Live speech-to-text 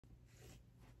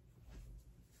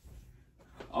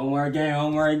Omar again,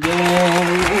 Omar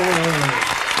again.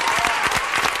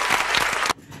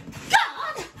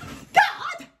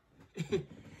 God.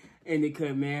 And it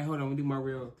could, man. Hold on, I'm gonna do my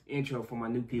real intro for my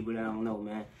new people that I don't know,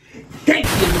 man. Thank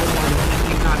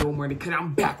you, Omar, because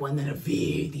I'm back with another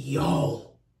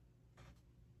video.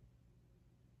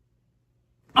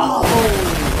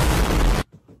 Oh!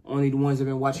 Only the ones that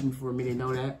have been watching me for a minute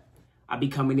know that. I be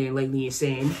coming in lately and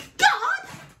saying, God!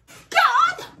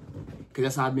 Because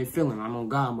that's how I've been feeling. I'm on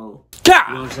God mode. God!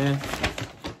 You know what I'm saying?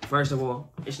 First of all,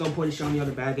 it's no point in showing y'all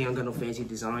the bag. They ain't got no fancy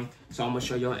design. So I'm going to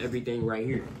show y'all everything right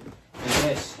here. And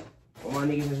yes, all my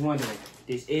niggas is wondering,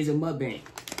 this is a mukbang.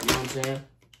 You know what I'm saying?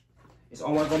 Is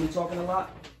Omar going to be talking a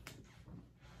lot?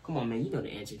 Come on, man. You know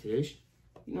the answer to this.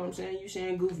 You know what I'm saying? You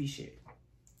saying goofy shit.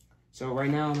 So right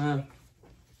now, man,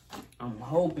 I'm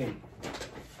hoping,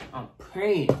 I'm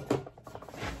praying.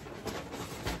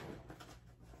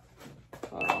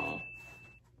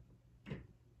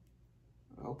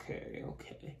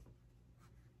 Okay.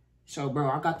 So, bro,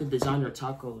 I got the designer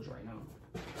tacos right now.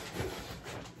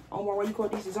 Omar, why you call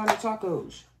these designer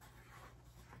tacos?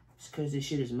 It's because this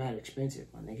shit is mad expensive,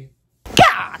 my nigga.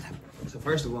 God! So,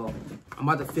 first of all, I'm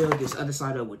about to fill this other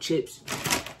side up with chips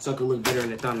so it can look better in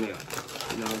the thumbnail.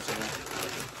 You know what I'm saying?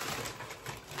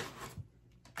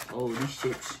 Oh, these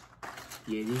chips.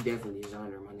 Yeah, these definitely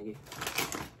designer, my nigga.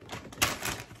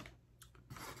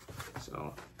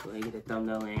 So, go ahead and get the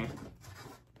thumbnail in.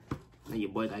 And your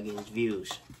boy gotta get his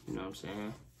views. You know what I'm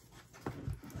saying?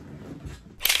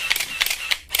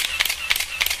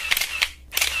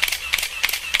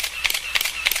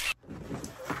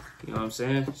 You know what I'm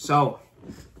saying? So,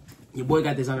 your boy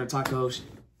got designer tacos.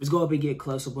 Let's go up and get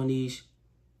close up on these.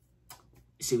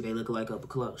 See what they look like up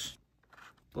close.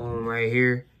 Boom, right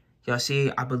here. Y'all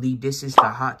see, I believe this is the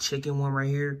hot chicken one right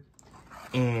here.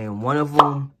 And one of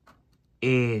them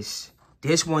is,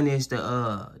 this one is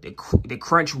the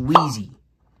Crunch Wheezy.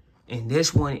 And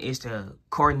this one is the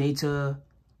Carnita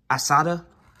Asada,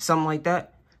 something like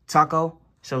that, taco.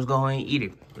 So let's go ahead and eat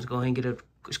it. Let's go ahead and get a,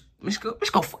 let's go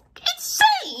fucking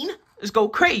insane. Let's go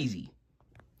crazy.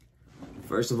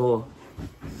 First of all,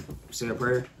 say a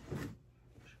prayer.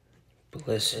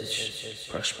 Blessings,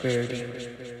 prosperity,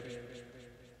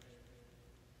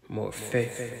 more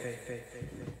faith.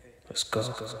 Let's go.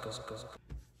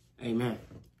 Amen.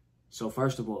 So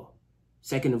first of all,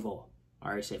 second of all, I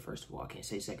already said first of all. I can't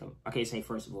say second. I can't say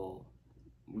first of all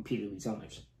repeatedly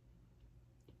times.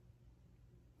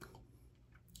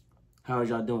 How is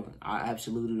y'all doing? I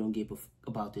absolutely don't give a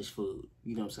about this food.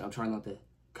 You know what I'm saying? I'm trying not to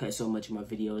cut so much in my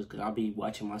videos because I'll be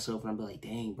watching myself and I'll be like,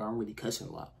 dang, bro, I'm really cussing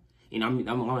a lot. And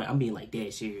I'm being like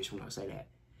dead serious when I say that.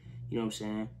 You know what I'm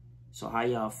saying? So how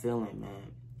y'all feeling,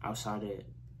 man? Outside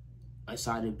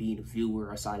of being a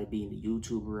viewer, outside of being a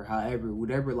YouTuber, however,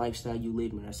 whatever lifestyle you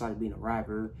live in, outside of being a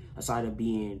rapper, outside of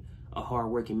being a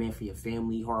hardworking man for your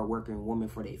family, hardworking woman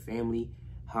for their family,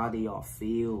 how do y'all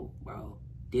feel, bro?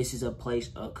 This is a place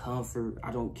of comfort.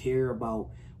 I don't care about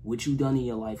what you done in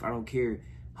your life. I don't care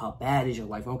how bad is your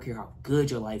life. I don't care how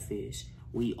good your life is.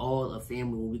 We all a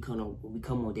family when we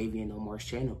come on Davey and Omar's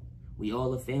channel. We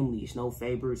all a family. It's no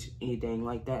favorites, anything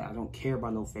like that. I don't care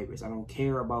about no favorites. I don't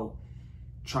care about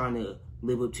trying to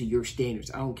live up to your standards.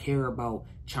 I don't care about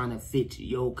trying to fit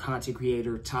your content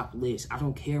creator top list. I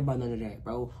don't care about none of that,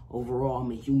 bro. Overall,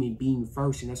 I'm a human being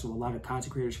first, and that's what a lot of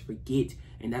content creators forget,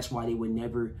 and that's why they would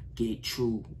never get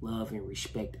true love and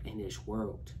respect in this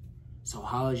world. So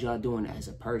how is y'all doing as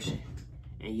a person?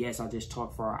 And yes, I just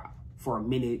talked for a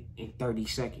minute and 30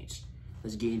 seconds.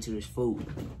 Let's get into this food.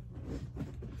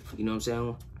 You know what I'm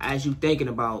saying? As you thinking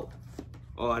about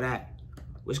all that,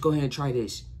 let's go ahead and try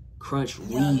this Crunch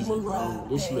Wheezy. Oh,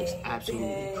 this looks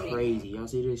absolutely crazy. Y'all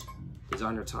see this?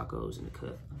 Designer tacos in the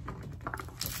cup.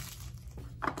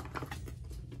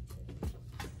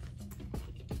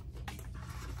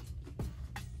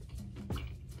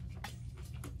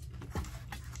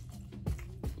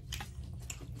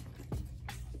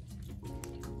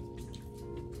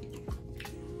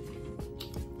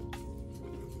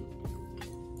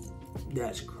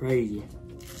 That's crazy.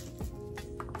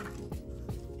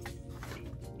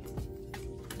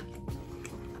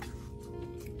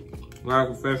 Got a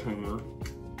confession, man.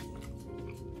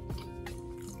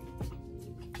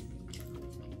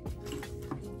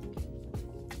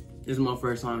 This is my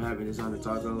first time having designer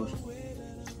tacos.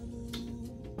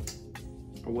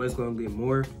 I was gonna get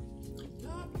more,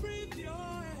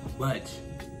 but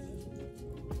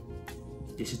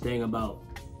this is the thing about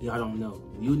y'all don't know.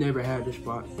 You never had this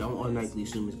spot, don't automatically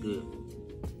assume it's good.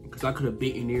 Cause I could have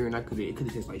bitten there and it could have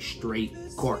tasted like straight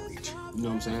garbage. You know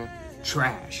what I'm saying?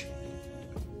 Trash.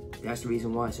 That's the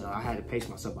reason why. So I had to pace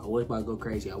myself. I was about to go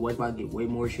crazy. I was about to get way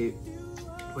more shit.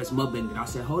 But it's Mukbang. And I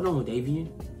said, hold on, Davian.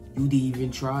 You didn't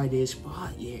even try this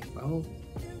spot yet, bro.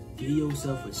 Give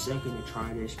yourself a second to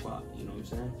try this spot. You know what I'm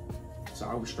saying? So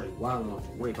I was straight wilding on the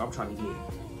whip. I'm trying to get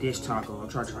this taco. I'm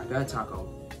trying to try that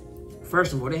taco.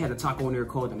 First of all, they had a taco on there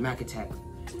called the Mac Attack.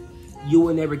 You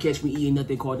will never catch me eating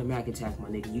nothing called the Mac Attack, my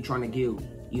nigga. You trying to kill me.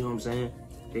 You know what I'm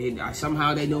saying?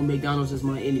 Somehow they know McDonald's is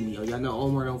my enemy. Y'all know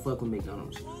Omar don't fuck with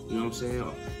McDonald's. You know what I'm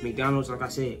saying? McDonald's, like I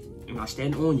said, and I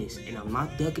stand on this, and I'm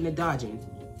not ducking and dodging.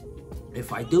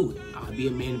 If I do it, I'll be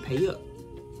a man to pay up.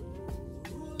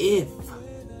 If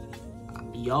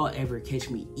y'all ever catch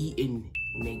me eating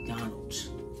McDonald's,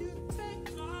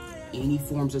 any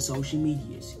forms of social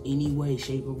medias, any way,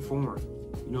 shape, or form,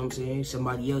 you know what I'm saying?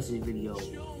 Somebody else's video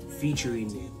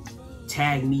featuring it,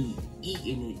 tag me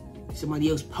eating it. Somebody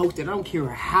else posted. I don't care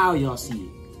how y'all see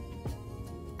it.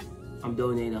 I'm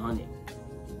donating $100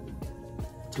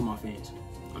 to my fans.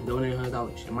 I'm donating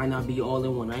 $100. It might not be all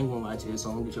in one. I ain't gonna lie to you,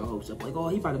 so don't get your hopes up. Like, oh,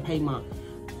 he about to pay me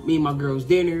and my girl's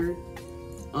dinner,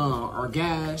 or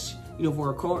gas, you know, for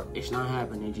a car. It's not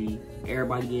happening, G.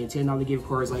 Everybody getting $10 gift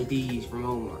cards like these from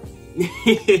Omar.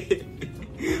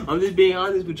 I'm just being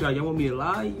honest with y'all. Y'all want me to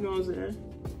lie? You know what I'm saying?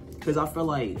 Because I feel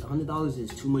like $100 is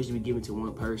too much to be given to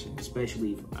one person,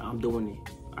 especially if I'm doing it.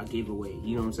 I give away.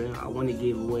 You know what I'm saying? I want to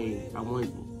give away. I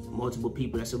want multiple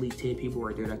people. That's at least 10 people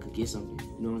right there that could get something.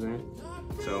 You know what I'm saying?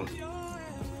 So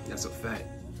that's a fact.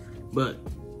 But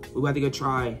we're about to go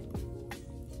try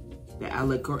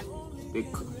the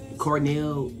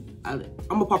Cornell. I'm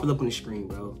gonna pop it up on the screen,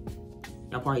 bro.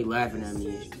 Y'all probably laughing at me.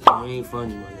 It ain't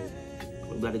funny, my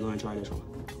nigga. We about to go and try this one.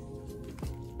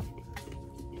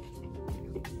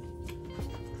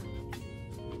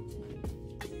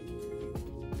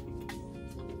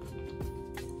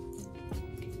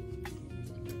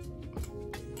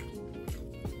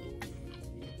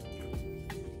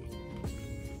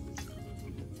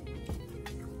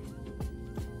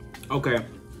 Okay,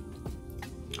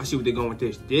 I see what they're going with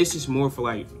this. This is more for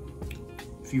like,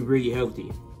 if you're really healthy.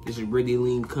 This is really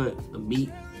lean cut of meat.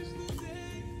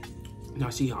 Now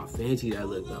see how fancy that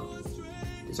look though.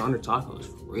 This under taco is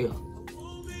for real.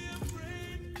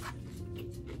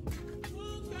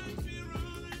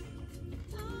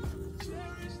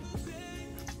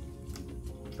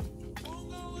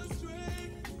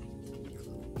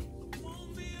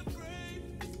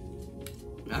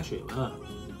 That shit love.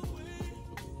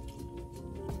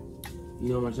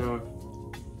 You know what I'm saying?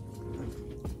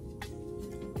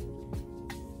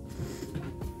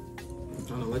 I'm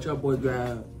trying to let y'all boy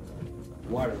grab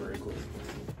water very quick.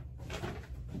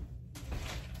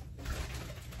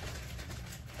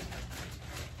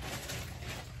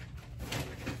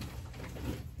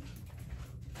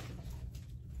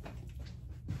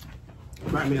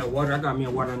 Got me that water. I got me a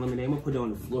water and lemonade. I'm gonna put it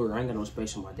on the floor. I ain't got no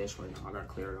space on my desk right now. I gotta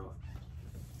clear it off.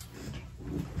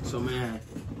 So man,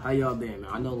 how y'all been,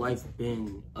 man? I know life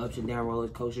been ups and down roller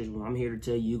coasters, but I'm here to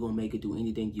tell you, you're gonna make it through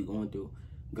anything you're going through.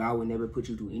 God will never put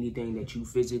you through anything that you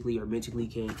physically or mentally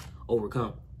can't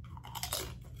overcome.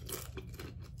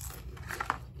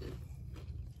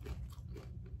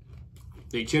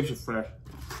 The chips are fresh.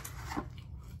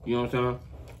 You know what I'm saying?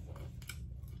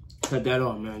 Cut that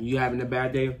off, man. You having a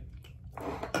bad day?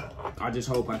 I just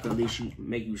hope I can at least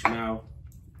make you smile.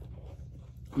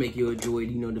 Make you enjoy,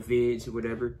 you know, the vids or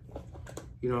whatever.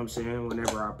 You know what I'm saying?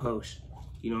 Whenever I post.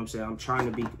 You know what I'm saying? I'm trying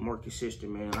to be more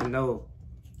consistent, man. I know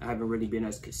I haven't really been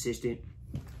as consistent.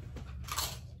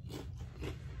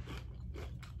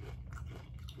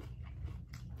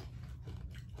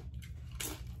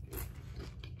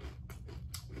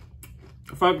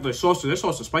 I feel like the sauce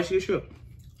is spicy as shit.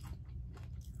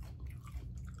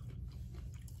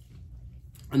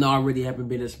 I know I really haven't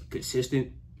been as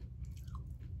consistent.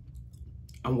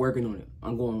 I'm working on it.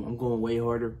 I'm going way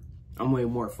harder. I'm way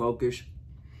more focused.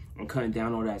 I'm cutting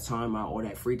down all that time, all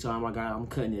that free time I got. I'm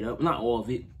cutting it up. Not all of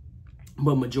it,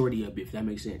 but majority of it, if that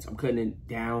makes sense. I'm cutting it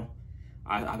down.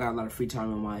 I got a lot of free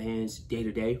time on my hands day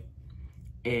to day.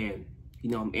 And,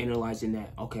 you know, I'm analyzing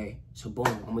that. Okay, so boom,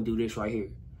 I'm going to do this right here.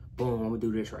 Boom, I'm going to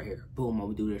do this right here. Boom, I'm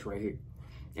going to do this right here.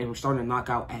 And I'm starting to knock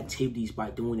out activities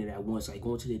by doing it at once. Like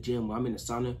going to the gym, when I'm in the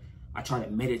sauna, I try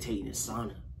to meditate in the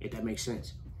sauna, if that makes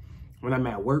sense. When I'm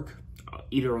at work,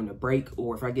 either on the break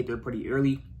or if I get there pretty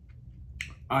early,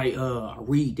 I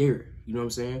read there. You know what I'm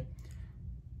saying?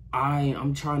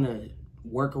 I'm trying to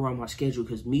work around my schedule,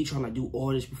 because me trying to do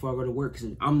all this before I go to work,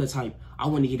 because I'm the type, I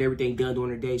want to get everything done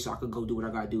during the day so I could go do what I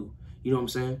got to do. You know what I'm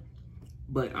saying?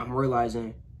 But I'm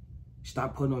realizing,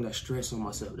 stop putting all that stress on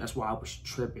myself. That's why I was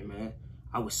tripping, man.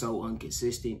 I was so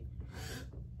inconsistent.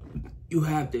 you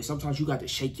have to, sometimes you got to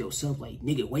shake yourself like,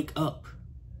 nigga, wake up.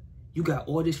 You got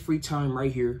all this free time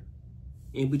right here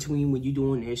in between when you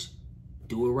doing this.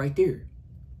 Do it right there.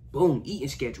 Boom, eating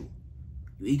schedule.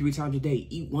 You eat 3 times a day.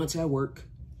 Eat once at work.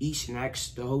 Eat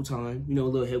snacks the whole time. You know, a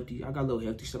little healthy. I got a little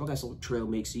healthy stuff. I got some trail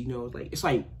mix. You know, it's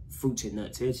like fruits and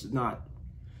nuts. It's not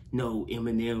no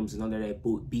M&Ms and none of that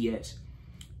BS.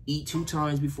 Eat 2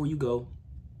 times before you go.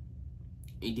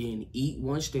 And then eat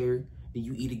once there. Then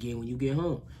you eat again when you get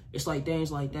home. It's like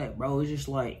things like that, bro. It's just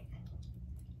like,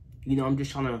 you know, I'm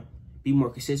just trying to be more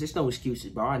consistent. It's no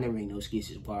excuses, bro. I never make no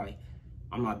excuses why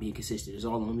I'm not being consistent. It's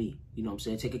all on me. You know what I'm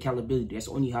saying? Take accountability. That's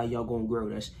only how y'all gonna grow.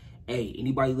 That's, hey,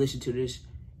 anybody listen to this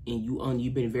and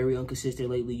you've been very inconsistent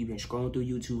lately. You've been scrolling through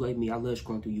YouTube like me. I love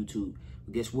scrolling through YouTube.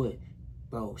 But guess what?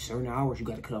 Bro, certain hours, you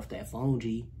gotta cut off that phone,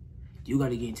 G. You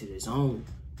gotta get into the zone.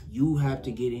 You have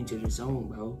to get into the zone,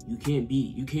 bro. You can't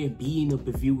be in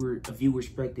the viewer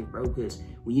perspective, bro, because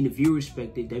when you're in the viewer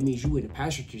perspective, that means you in the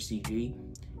passenger seat, G.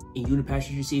 And you in the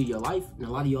passenger seat of your life. And a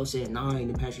lot of y'all saying, nah, I ain't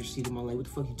in the passenger seat of my life. What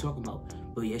the fuck you talking about?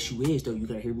 But yes, you is, though. You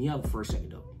gotta hear me out for a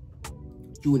second, though.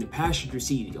 You in the passenger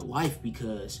seat of your life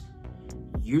because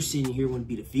you're sitting here wanting to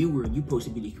be the viewer and you supposed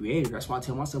to be the creator. That's why I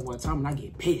tell myself all the time when I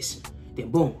get pissed.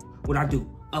 Then boom, what I do?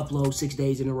 Upload 6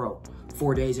 days in a row,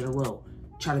 4 days in a row.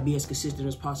 Try to be as consistent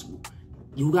as possible.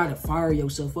 You gotta fire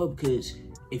yourself up because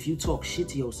if you talk shit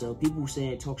to yourself, people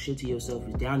saying talk shit to yourself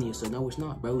is down to yourself. No, it's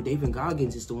not, bro. David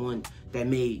Goggins is the one that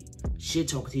made shit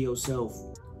talk to yourself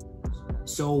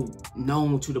so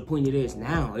known to the point it is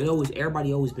now.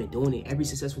 Everybody always been doing it. Every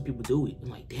successful people do it. I'm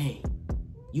like, dang,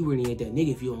 you really ain't that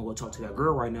nigga if you don't go talk to that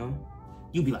girl right now.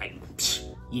 You be like,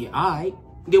 yeah, all right.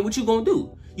 Then what you gonna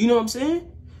do? You know what I'm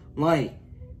saying? Like,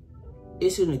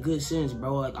 it's in a good sense,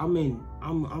 bro. Like,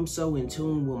 I'm so in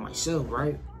tune with myself,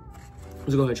 right?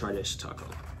 Let's go ahead and try this taco.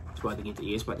 It's about to hit the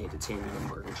 10-minute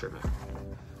mark and tripping.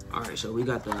 All right, so we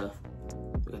got the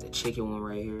chicken one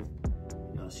right here.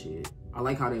 Oh shit. I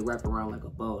like how they wrap around like a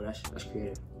bow. That's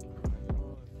creative.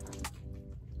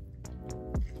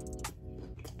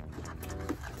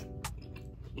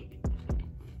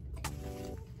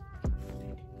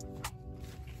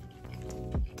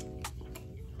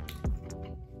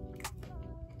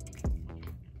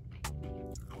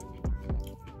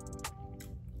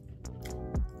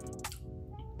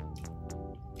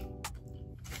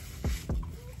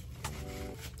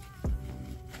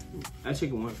 That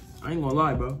chicken one, I ain't gonna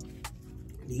lie, bro.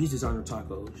 These designer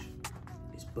tacos,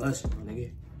 it's busting, my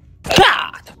nigga.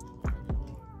 God!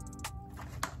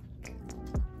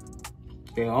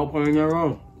 They all playing their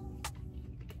own.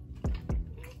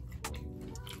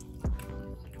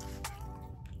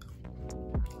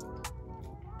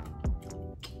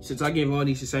 Since I gave all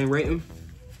these the same rating,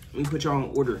 let me put y'all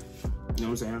in order. You know what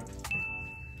I'm saying?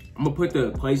 I'm gonna put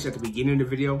the place at the beginning of the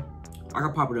video. I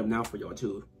can pop it up now for y'all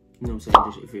too. You know what I'm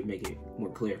saying? Just if it make it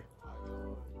more clear.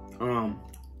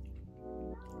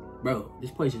 Bro, this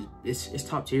place is it's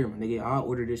top tier, my nigga. I'll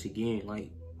order this again,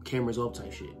 like cameras up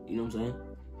type shit. You know what I'm saying?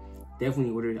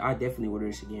 I definitely order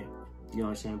this again. You know what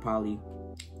I'm saying? Probably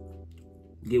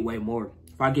get way more.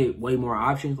 If I get way more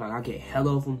options, like I get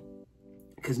hella of them.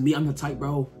 Cause me, I'm the type,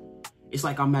 bro. It's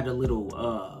like I'm at a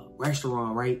little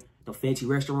restaurant, right? The fancy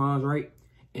restaurants, right?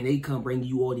 And they come bring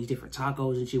you all these different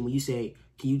tacos and shit. When you say,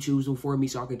 can you choose them for me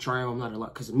so I can try them? I'm not a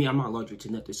lot, cause me, I'm not allergic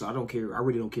to nothing, so I don't care. I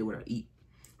really don't care what I eat.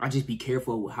 I just be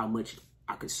careful with how much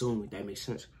I consume, if that makes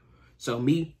sense. So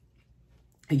me,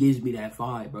 it gives me that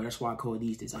vibe, bro. That's why I call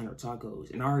these designer tacos.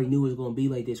 And I already knew it was gonna be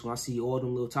like this when I see all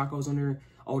them little tacos on there.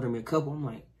 I order me a couple. I'm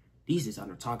like, these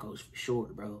designer tacos for sure,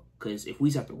 bro. Cause if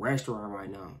we's at the restaurant right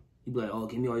now, you'd be like, oh,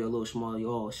 give me all your little small,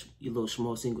 your little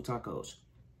small single tacos.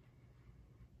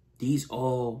 These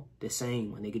all the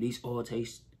same, my nigga. These all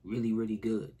taste really, really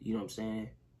good. You know what I'm saying?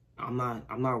 I'm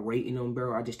not rating them,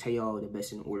 bro. I just tell y'all the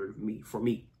best in order for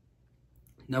me.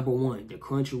 Number one, the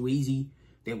Crunch Weezy,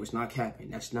 that was not capping.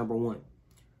 That's number one.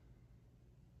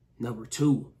 Number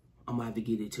two, I'm gonna have to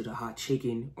get it to the hot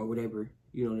chicken or whatever,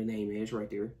 you know the name is right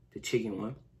there, the chicken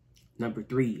one. Number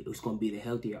three, it's gonna be the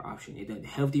healthier option. And the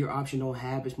healthier option don't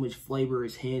have as much flavor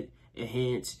as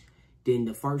enhanced than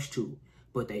the first two,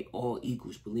 but they all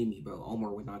equals, believe me, bro.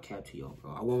 Omar would not cap to y'all,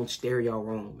 bro. I won't stare y'all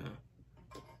wrong, man.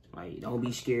 Like, don't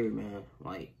be scared, man.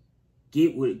 Like,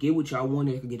 get what y'all want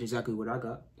and get exactly what I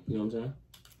got. You know what I'm saying?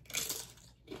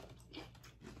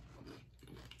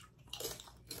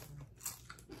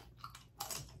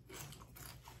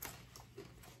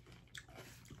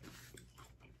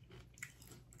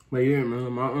 But yeah,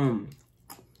 man,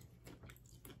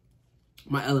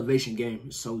 my elevation game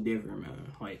is so different,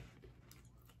 man. Like,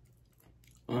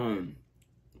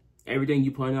 everything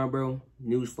you point out, bro,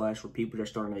 newsflash for people that are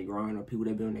starting their grind or people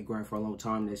that been on their grind for a long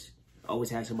time that's always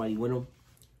had somebody with them.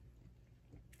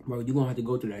 Bro, you're going to have to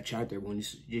go through that chapter when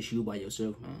it's just you by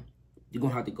yourself, man. You're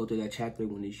going to have to go through that chapter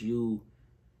when it's you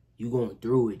going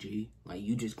through it, G. Like,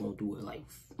 you just going through it, like,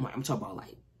 I'm talking about,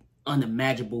 like,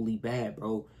 unimaginably bad,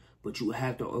 bro. But you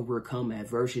have to overcome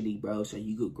adversity, bro, so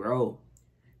you could grow.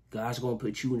 God's going to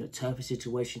put you in a tougher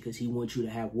situation because he wants you to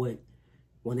have what?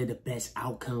 One of the best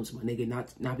outcomes, my nigga.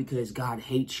 Not because God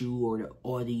hates you or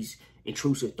all these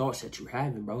intrusive thoughts that you're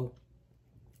having, bro.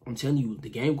 I'm telling you, the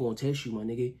game going to test you, my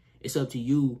nigga. It's up to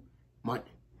you, my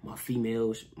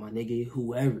females, my nigga,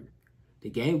 whoever. The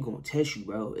game gonna test you,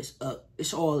 bro. It's up.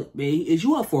 It's all, man. Is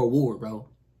you up for a war, bro?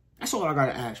 That's all I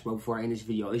gotta ask, bro, before I end this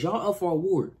video. Is y'all up for a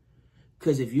war?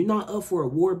 Cause if you're not up for a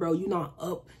war, bro, you're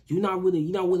not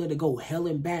willing to go hell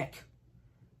and back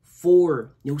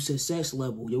for your success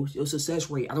level, your success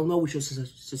rate. I don't know what your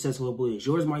success level is.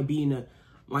 Yours might be in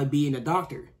a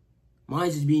doctor.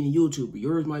 Mine's just being a YouTuber.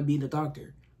 Yours might be in a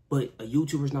doctor. But a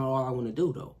YouTuber's not all I want to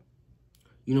do, though.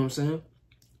 You know what I'm saying?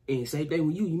 And same thing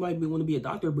with you. You might want to be a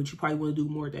doctor, but you probably want to do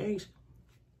more things.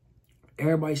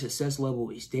 Everybody's success level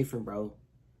is different, bro.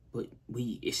 But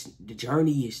the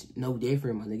journey is no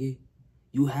different, my nigga.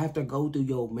 You have to go through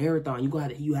your marathon.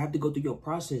 You have to go through your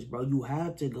process, bro. You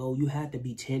have to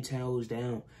be 10 toes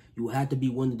down. You have to be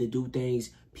willing to do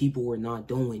things people are not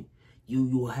doing.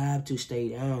 You have to stay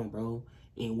down, bro.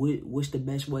 And what's the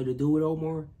best way to do it,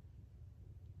 Omar?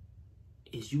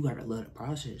 Is you gotta love the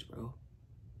process, bro.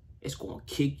 It's gonna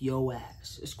kick your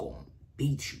ass. It's gonna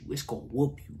beat you. It's gonna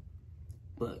whoop you.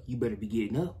 But you better be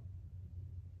getting up.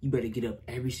 You better get up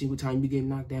every single time you get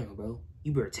knocked down, bro.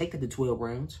 You better take that to 12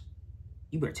 rounds.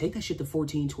 You better take that shit to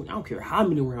 14, 20. I don't care how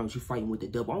many rounds you fighting with the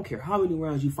double. I don't care how many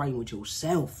rounds you fighting with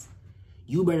yourself.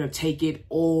 You better take it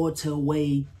all the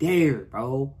way there,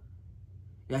 bro.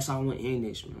 That's how I want to end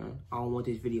this, man. I don't want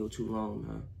this video too long,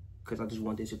 man. Because I just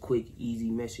want this a quick, easy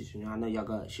message. And I know y'all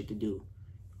got shit to do.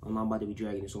 I'm not about to be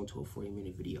dragging this onto a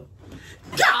 40-minute video.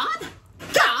 God!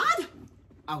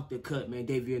 Out the cut, man.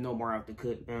 David Omar out the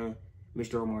cut, man.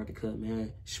 Mr. Omar out the cut,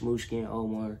 man. Smooth skin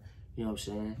Omar. You know what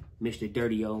I'm saying? Mr.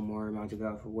 Dirty Omar. I'm about to go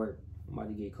out for work. I'm about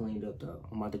to get cleaned up, though.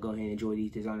 I'm about to go ahead and enjoy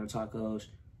these designer tacos.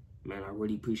 Man, I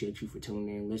really appreciate you for tuning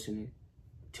in, listening.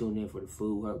 Tuning in for the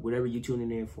food. Whatever you tuning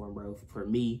in for, bro. For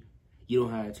me, you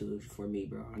don't have to. For me,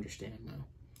 bro. I understand now.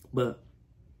 But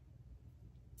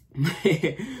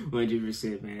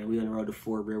 100%, man. We on the road to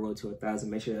 4, real road to 1,000.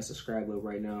 Make sure that subscribe up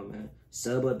right now, man.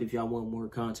 Sub up if y'all want more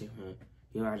content, man.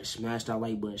 You know, just smash that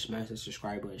like button, smash that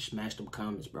subscribe button, smash them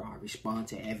comments, bro. I respond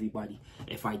to everybody.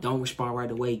 If I don't respond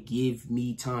right away, give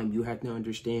me time. You have to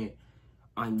understand,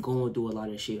 I'm going through a lot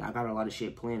of shit. I got a lot of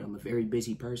shit planned. I'm a very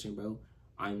busy person, bro.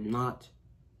 I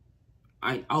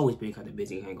always been kind of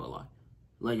busy, I ain't gonna lie.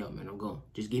 Love y'all, man. I'm going.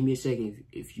 Just give me a second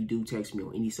if you do text me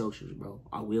on any socials, bro.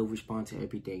 I will respond to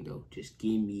everything, though. Just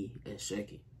give me a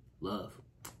second. Love.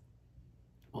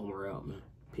 Omar out, man.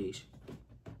 Peace.